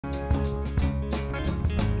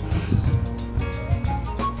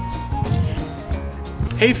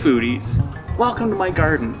Hey foodies, welcome to my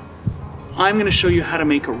garden. I'm going to show you how to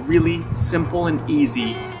make a really simple and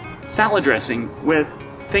easy salad dressing with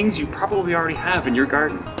things you probably already have in your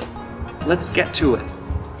garden. Let's get to it.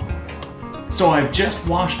 So I've just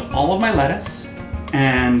washed all of my lettuce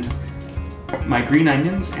and my green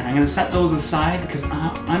onions, and I'm going to set those aside because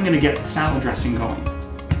I'm going to get the salad dressing going.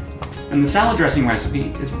 And the salad dressing recipe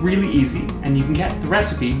is really easy, and you can get the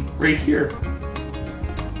recipe right here.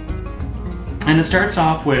 And it starts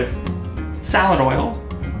off with salad oil,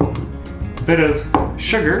 a bit of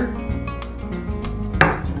sugar,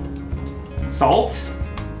 salt,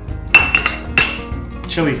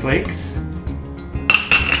 chili flakes,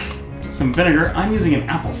 some vinegar. I'm using an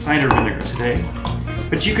apple cider vinegar today,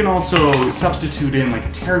 but you can also substitute in like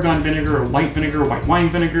a tarragon vinegar or white vinegar, white wine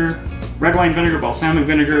vinegar, red wine vinegar, balsamic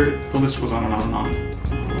vinegar. The list goes on and on and on.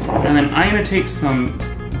 And then I'm going to take some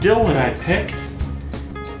dill that I've picked,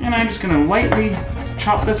 and I'm just going to lightly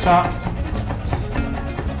chop this up.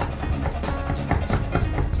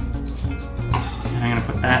 And I'm going to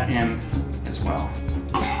put that in as well.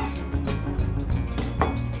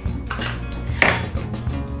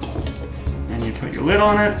 And you put your lid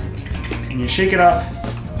on it, and you shake it up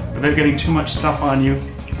without getting too much stuff on you.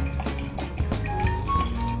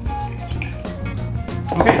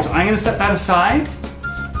 Okay, so I'm going to set that aside,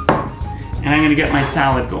 and I'm going to get my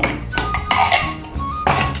salad going.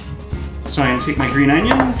 So I'm going to take my green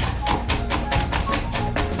onions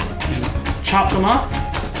and chop them up.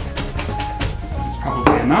 That's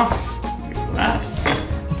probably enough. Wait for that.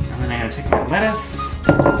 And then I'm going to take my lettuce.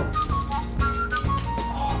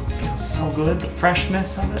 Oh, it feels so good, the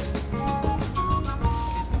freshness of it.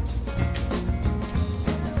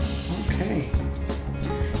 Okay.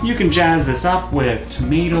 You can jazz this up with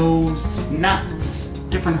tomatoes, nuts,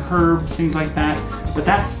 different herbs, things like that. But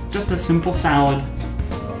that's just a simple salad.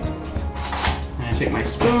 Take my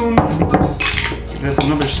spoon, give this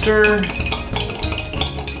another stir,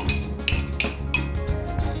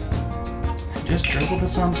 and just drizzle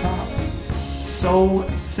this on top. So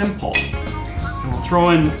simple. And we'll throw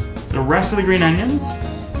in the rest of the green onions.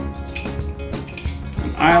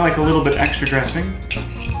 And I like a little bit extra dressing, so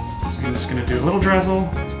I'm just going to do a little drizzle.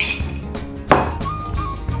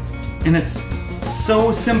 And it's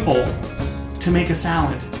so simple to make a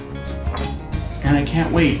salad, and I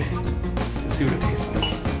can't wait. See what it tastes like.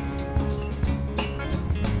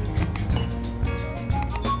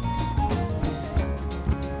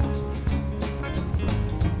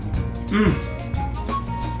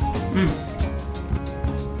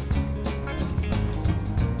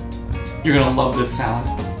 You're gonna love this salad,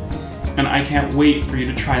 and I can't wait for you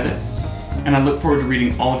to try this. And I look forward to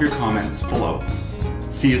reading all of your comments below.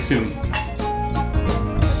 See you soon.